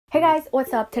Hey guys,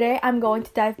 what's up? Today I'm going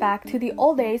to dive back to the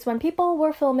old days when people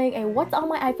were filming a what's on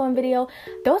my iPhone video.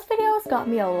 Those videos got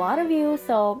me a lot of views,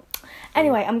 so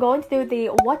anyway, I'm going to do the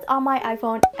what's on my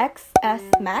iPhone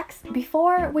XS Max.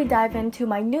 Before we dive into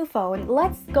my new phone,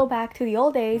 let's go back to the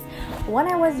old days when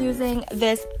I was using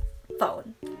this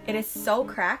phone. It is so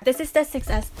cracked. This is the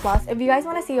 6S Plus. If you guys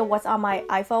want to see what's on my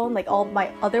iPhone, like all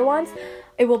my other ones,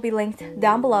 it will be linked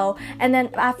down below. And then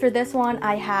after this one,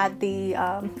 I had the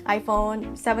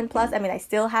iPhone 7 Plus. I mean, I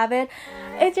still have it.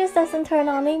 It just doesn't turn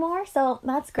on anymore, so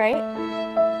that's great.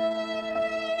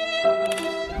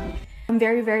 I'm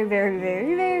very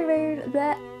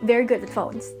good with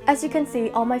phones. As you can see,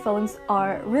 all my phones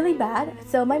are really bad.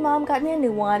 So my mom got me a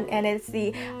new one, and it's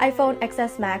the iPhone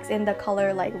XS Max in the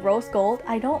color like rose gold.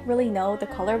 I don't really know the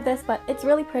color of this, but it's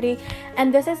really pretty.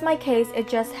 And this is my case. It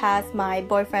just has my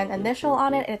boyfriend initial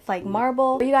on it. It's like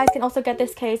marble. You guys can also get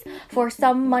this case for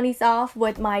some monies off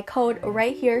with my code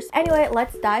right here. Anyway,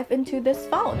 let's dive into this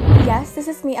phone. Yes, this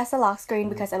is me as a lock screen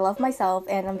because I love myself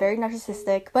and I'm very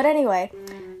narcissistic. But anyway,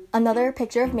 another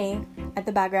picture of me at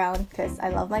the background because I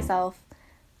love myself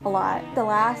a lot. The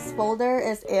last folder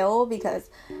is ill because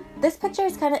this picture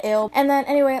is kind of ill. And then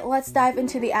anyway, let's dive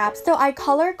into the apps. So I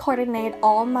color coordinate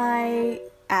all my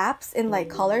apps in like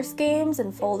color schemes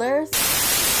and folders.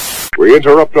 We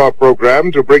interrupt our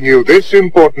program to bring you this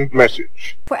important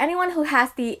message. For anyone who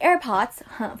has the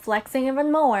AirPods, flexing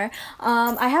even more,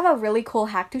 I have a really cool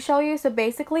hack to show you. So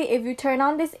basically, if you turn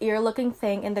on this ear looking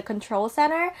thing in the control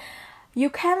center, you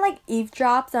can like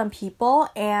eavesdrop on people,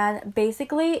 and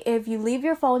basically if you leave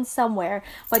your phone somewhere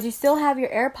but you still have your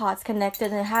AirPods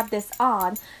connected and have this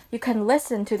on, you can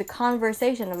listen to the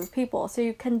conversation of the people. So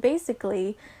you can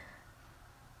basically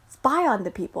spy on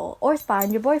the people or spy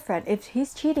on your boyfriend if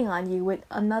he's cheating on you with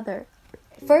another.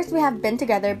 First, we have Been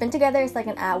Together. Been Together is like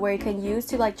an app where you can use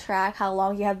to like track how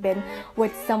long you have been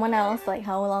with someone else, like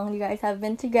how long you guys have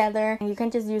been together. And you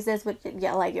can just use this with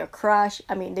like your crush.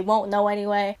 I mean, they won't know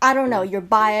anyway. I don't know, your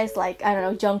bias, like I don't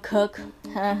know, Jungkook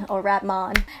or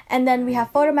Rapmon. And then we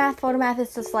have Photomath. Photomath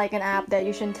is just like an app that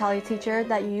you shouldn't tell your teacher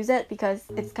that you use it because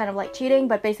it's kind of like cheating,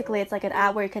 but basically it's like an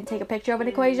app where you can take a picture of an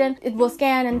equation. It will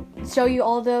scan and show you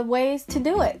all the ways to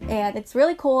do it, and it's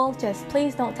really cool. Just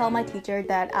please don't tell my teacher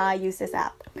that I use this app.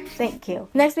 Thank you.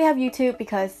 Next we have YouTube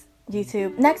because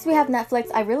YouTube. Next we have Netflix.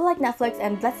 I really like Netflix,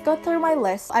 and let's go through my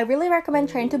list. I really recommend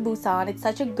Train to Busan. It's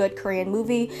such a good Korean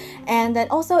movie. And then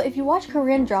also, if you watch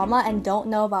Korean drama and don't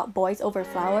know about Boys Over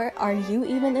Flower, are you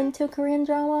even into Korean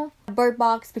drama? Bird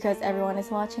Box because everyone is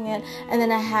watching it. And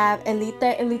then I have Elite.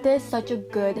 Elite is such a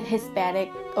good Hispanic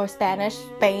or Spanish,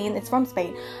 Spain, it's from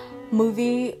Spain,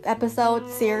 movie, episode,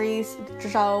 series,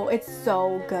 show. It's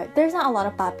so good. There's not a lot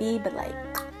of papi, but like.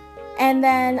 And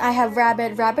then I have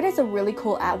Rabbit. Rabbit is a really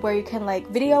cool app where you can like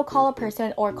video call a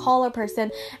person or call a person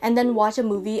and then watch a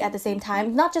movie at the same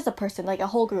time. Not just a person, like a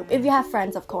whole group. If you have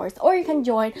friends, of course. Or you can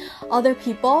join other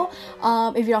people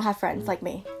if you don't have friends like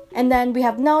me. And then we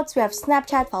have Notes, we have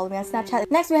Snapchat, follow me on Snapchat.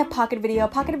 Next we have Pocket Video.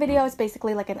 Pocket Video is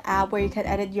basically like an app where you can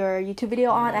edit your YouTube video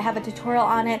on. I have a tutorial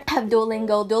on it. I have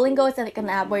Duolingo. Duolingo is like an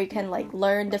app where you can like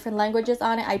learn different languages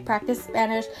on it. I practice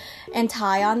Spanish and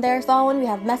Thai on there. Phone, we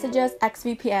have Messages,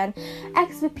 XVPN.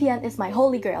 XVPN is my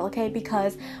holy grail, okay?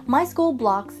 Because my school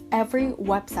blocks every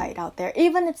website out there,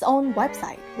 even its own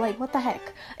website. Like, what the heck?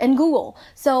 And Google.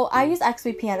 So I use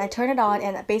XVPN. I turn it on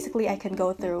and basically I can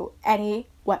go through any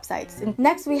websites. And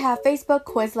next we have Facebook,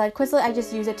 Quizlet. Quizlet, I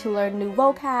just use it to learn new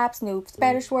vocabs, new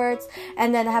Spanish words.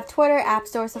 And then I have Twitter, App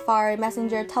Store, Safari,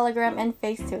 Messenger, Telegram, and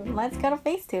Facetune. Let's go to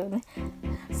Facetune.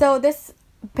 So this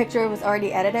picture was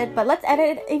already edited, but let's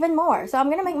edit it even more. So I'm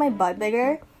gonna make my butt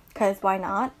bigger, because why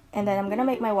not? And then I'm gonna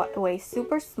make my waist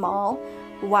super small.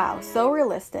 Wow, so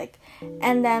realistic.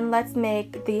 And then let's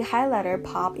make the highlighter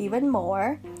pop even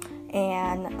more.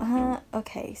 And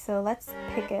okay, so let's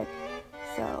pick it.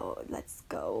 So let's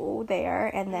go there,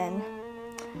 and then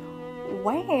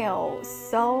wow,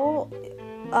 so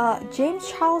James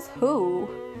Charles who?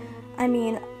 I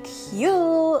mean,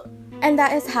 cute. And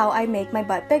that is how I make my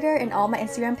butt bigger in all my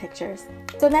Instagram pictures.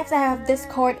 So next I have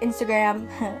Discord, Instagram.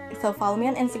 So follow me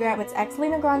on Instagram. It's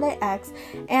selenagrandebusiness.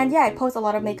 And yeah, I post a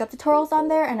lot of makeup tutorials on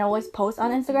there, and I always post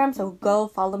on Instagram, so go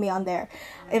follow me on there.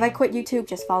 If I quit YouTube,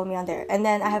 just follow me on there. And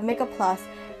then I have Makeup Plus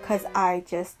because I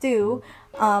just do.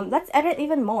 Let's edit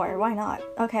even more. Why not?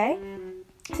 Okay.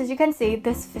 So as you can see,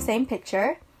 this same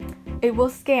picture, it will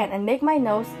scan and make my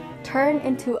nose turn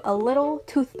into a little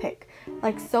toothpick.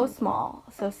 Like so small.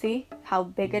 So see how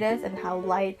big it is and how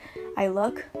light I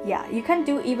look? Yeah, you can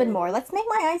do even more. Let's make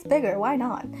my eyes bigger. Why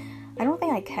not? I don't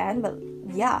think I can, but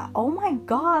yeah. Oh my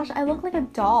gosh, I look like a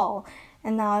doll.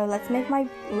 And now let's make my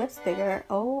lips bigger.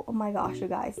 Oh my gosh, you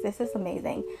guys, this is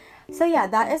amazing. So yeah,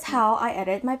 that is how I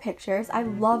edit my pictures. I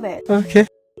love it. Okay.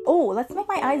 Oh, let's make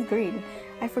my eyes green.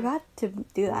 I forgot to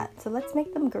do that. So let's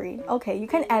make them green. Okay, you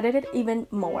can edit it even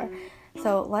more.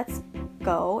 So let's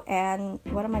go, and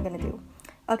what am I gonna do?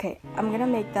 Okay, I'm gonna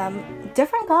make them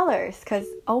different colors because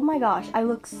oh my gosh, I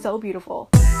look so beautiful.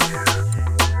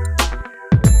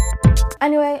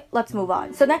 Anyway, let's move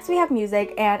on. So next we have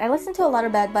music, and I listen to a lot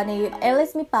of Bad Bunny, Él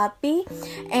es mi papi,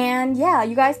 and yeah,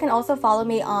 you guys can also follow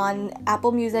me on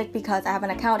Apple Music because I have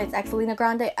an account. It's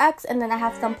selenagrandebusiness, and then I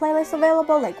have some playlists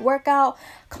available like Workout,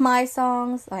 Khmer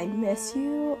songs, I Miss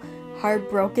You,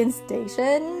 Heartbroken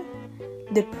Station,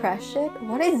 Depression.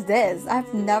 What is this?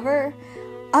 I've never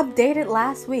updated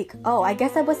last week. Oh, I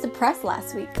guess I was depressed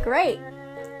last week. Great.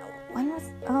 When was,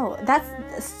 oh,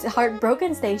 that's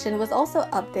Heartbroken Station was also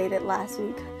updated last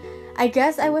week. I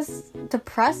guess I was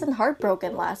depressed and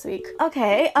heartbroken last week.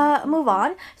 Okay, move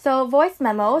on. So voice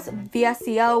memos via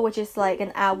CO, which is like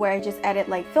an app where I just edit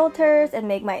like filters and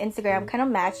make my Instagram kind of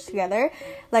match together.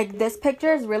 Like this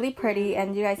picture is really pretty,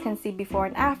 and you guys can see before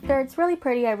and after. It's really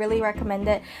pretty. I really recommend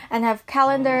it. And have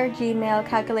calendar, Gmail,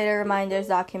 calculator, reminders,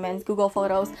 documents, Google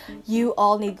Photos. You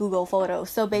all need Google Photos.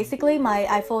 So basically my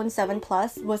iPhone 7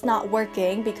 Plus was not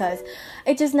working because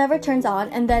it just never turns on,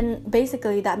 and then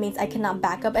basically that means I cannot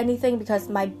back up anything because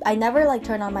I never like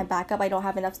turn on my backup. I don't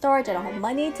have enough storage. I don't have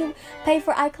money to pay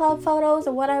for iCloud photos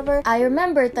or whatever. I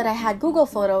remembered that I had Google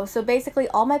Photos, so basically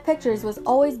all my pictures was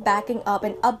always backing up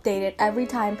and updated every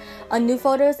time a new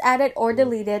photo is added or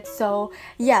deleted. So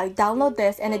yeah, download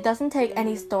this, and it doesn't take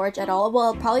any storage at all.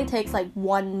 Well, it probably takes like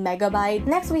 1 megabyte.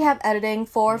 Next we have editing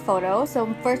for photos.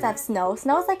 So first I have Snow.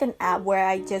 Snow is like an app where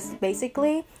I just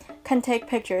basically can take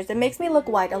pictures. It makes me look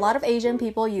white. A lot of Asian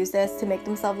people use this to make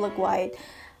themselves look white.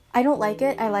 I don't like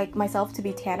it. I like myself to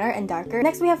be tanner and darker.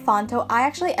 Next we have Fonto. I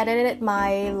actually edited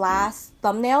my last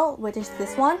thumbnail, which is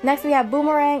this one. Next we have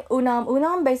Boomerang, Unum.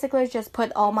 Unum basically just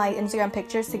put all my Instagram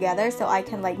pictures together so I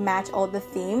can like match all the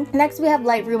theme. Next we have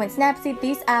Lightroom and Snapseed.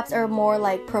 These apps are more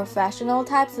like professional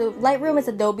types. So Lightroom is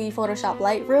Adobe Photoshop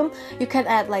Lightroom. You can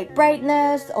add like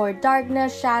brightness or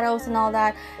darkness, shadows and all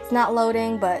that. It's not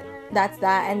loading, but that's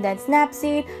that. And then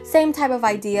Snapseed, same type of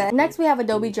idea. Next we have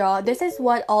Adobe Draw. This is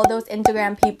what all those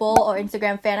Instagram people or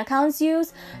Instagram fan accounts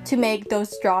use to make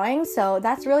those drawings, so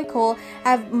that's really cool.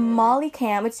 I have Molly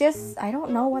Cam. It's just, I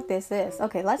don't know what this is.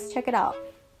 Okay, let's check it out.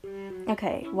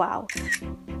 Okay, wow.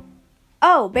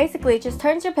 Oh, basically it just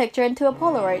turns your picture into a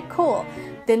Polaroid. Cool.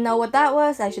 Didn't know what that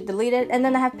was. I should delete it. And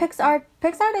then I have PixArt.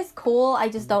 PixArt is cool. I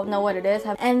just don't know what it is.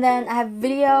 And then I have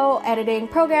video editing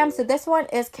programs. So this one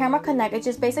is Camera Connect. It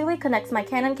just basically connects my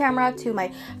Canon camera to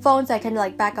my phone so I can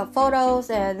like back up photos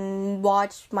and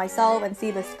watch myself and see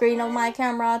the screen of my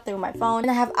camera through my phone. And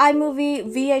I have iMovie,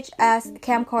 VHS,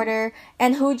 camcorder,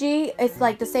 and Huji. It's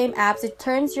like the same apps. It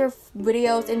turns your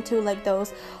videos into like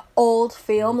those old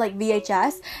film like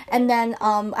VHS. And then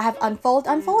I have Unfold.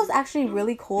 Unfold is actually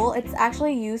really cool. It's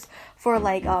actually used for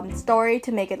like story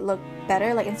to make it look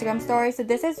better, like Instagram story. So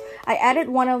this is, I added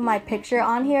one of my picture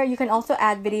on here. You can also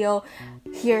add video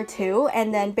here too,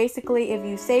 and then basically if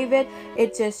you save it,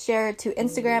 it just share it to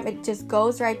Instagram. It just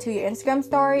goes right to your Instagram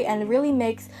story and really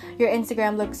makes your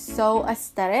Instagram look so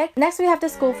aesthetic. Next we have the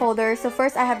school folder. So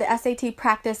first I have the SAT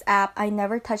practice app. I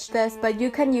never touched this, but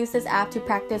you can use this app to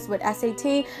practice with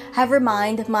SAT. Have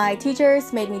Remind. My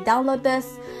teachers made me download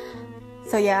this.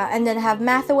 So yeah, and then have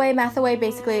Mathaway. Mathaway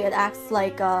basically it acts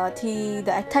like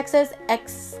the Texas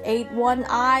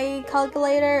X81i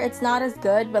calculator. It's not as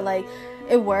good, but like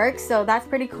it works, so that's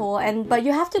pretty cool. But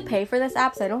you have to pay for this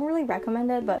app, so I don't really recommend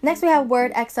it. But next we have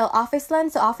Word, Excel, Office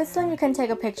Lens. So Office Lens, you can take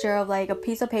a picture of like a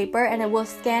piece of paper and it will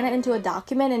scan it into a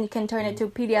document and you can turn it to a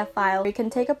PDF file. You can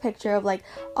take a picture of like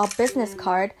a business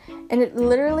card and it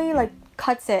literally like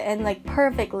cuts it and like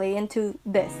perfectly into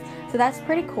this. So that's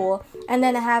pretty cool. And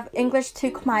then I have English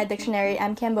to Khmer dictionary.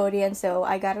 I'm Cambodian, so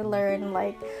I gotta learn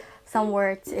like some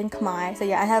words in Khmer. So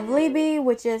yeah, I have Libby,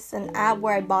 which is an app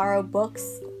where I borrow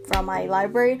books from my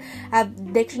library. I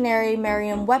have Dictionary,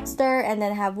 Merriam-Webster, and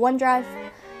then I have OneDrive,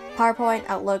 PowerPoint,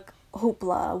 Outlook,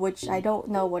 Hoopla, which I don't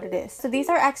know what it is. So these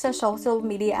are extra social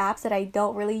media apps that I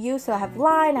don't really use. So I have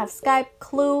Line, I have Skype,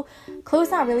 Clue. Clue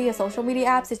is not really a social media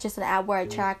app. It's just an app where I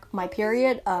track my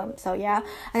period. So yeah.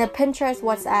 And then Pinterest,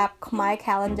 WhatsApp, my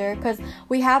calendar, because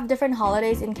we have different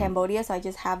holidays in Cambodia, so I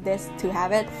just have this to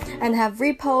have it. And have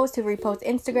Repost to repost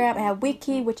Instagram. I have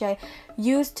Wiki, which I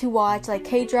use to watch like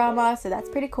K-drama, so that's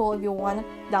pretty cool if you want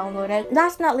to download it.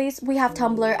 Last but not least, we have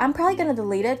Tumblr. I'm probably gonna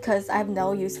delete it because I have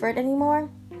no use for it anymore.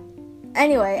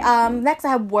 Anyway, next I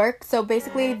have Work. So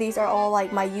basically these are all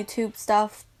like my YouTube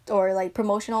stuff or like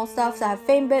promotional stuff. So I have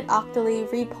FameBit, Octoly,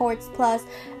 Reports Plus,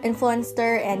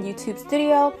 Influencer, and YouTube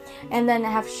Studio. And then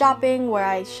I have shopping, where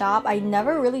I shop. I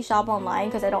never really shop online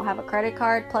because I don't have a credit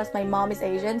card, plus my mom is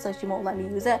Asian, so she won't let me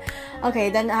use it. Okay,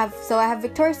 then I have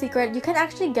Victoria's Secret. You can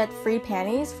actually get free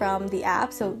panties from the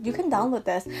app, so you can download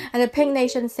this. And the Pink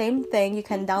Nation, same thing. You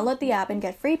can download the app and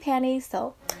get free panties,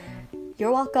 so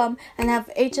you're welcome. And I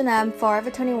have H&M, Forever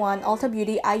 21, Ulta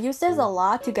Beauty. I use this a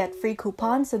lot to get free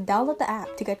coupons, so download the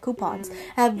app to get coupons.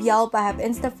 I have Yelp, I have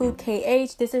InstaFood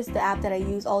KH. This is the app that I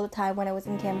use all the time when I was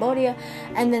in Cambodia.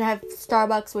 And then I have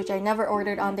Starbucks, which I never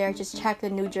ordered on there, just check the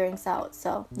new drinks out.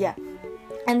 So yeah.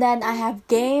 And then I have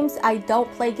games. I don't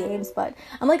play games, but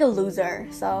I'm like a loser.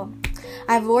 So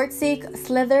I have WordSeek,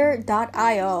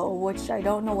 Slither.io, which I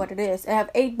don't know what it is. I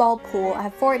have 8-Ball Pool. I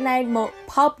have Fortnite,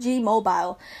 PUBG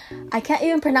Mobile. I can't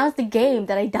even pronounce the game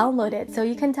that I downloaded, so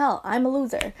you can tell I'm a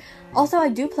loser. Also, I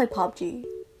do play PUBG,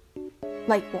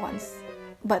 like once,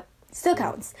 but still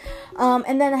counts.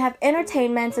 And then I have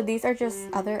entertainment, so these are just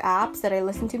other apps that I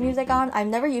listen to music on. I've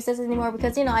never used this anymore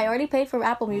because, you know, I already paid for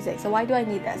Apple Music, so why do I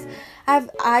need this? I have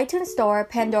iTunes Store,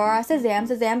 Pandora, Shazam.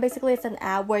 Shazam basically is an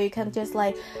app where you can just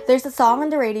like, there's a song on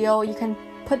the radio, you can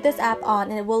put this app on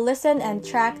and it will listen and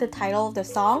track the title of the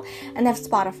song. And I have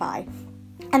Spotify.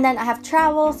 And then I have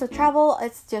travel, so travel,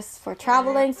 it's just for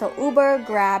traveling, so Uber,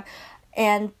 Grab,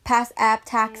 and Pass App,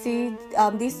 Taxi.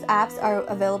 These apps are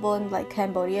available in like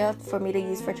Cambodia for me to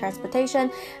use for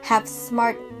transportation. Have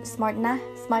Smart Na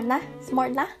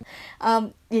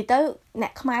និយាយទៅអ្ន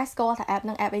កខ្មែរស្គាល់ថា app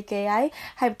នឹង app អីគេហើយ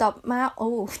ហើយបន្ទាប់មក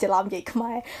ច្រឡំនិយាយខ្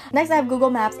មែរ Next I have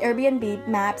Google Maps, Airbnb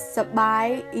Maps, Sabai,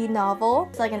 eNovel.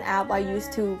 It's like an app I use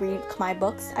to read my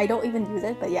books. I don't even use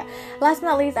it, but yeah. Last but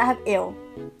not least, I have ill.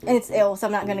 It's ill, so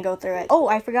I'm not gonna go through it. Oh,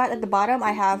 I forgot at the bottom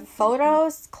I have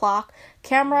photos, clock,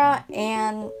 camera,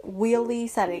 and wheelie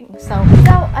settings. So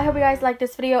I hope you guys like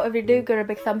this video. If you do, give it a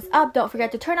big thumbs up. Don't forget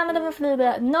to turn on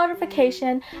the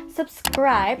notification,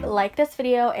 subscribe, like this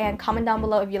video, and comment down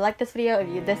below if you like this video, if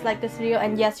you dislike this video.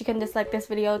 And yes, you can dislike this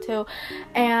video too.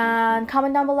 And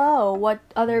comment down below what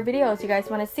other videos you guys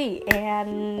want to see.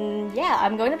 And yeah,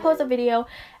 I'm going to post a video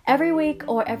every week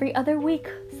or every other week,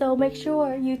 so make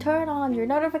sure you turn on your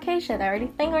notification. I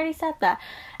already said that.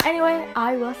 Anyway,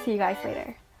 I will see you guys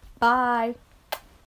later. Bye.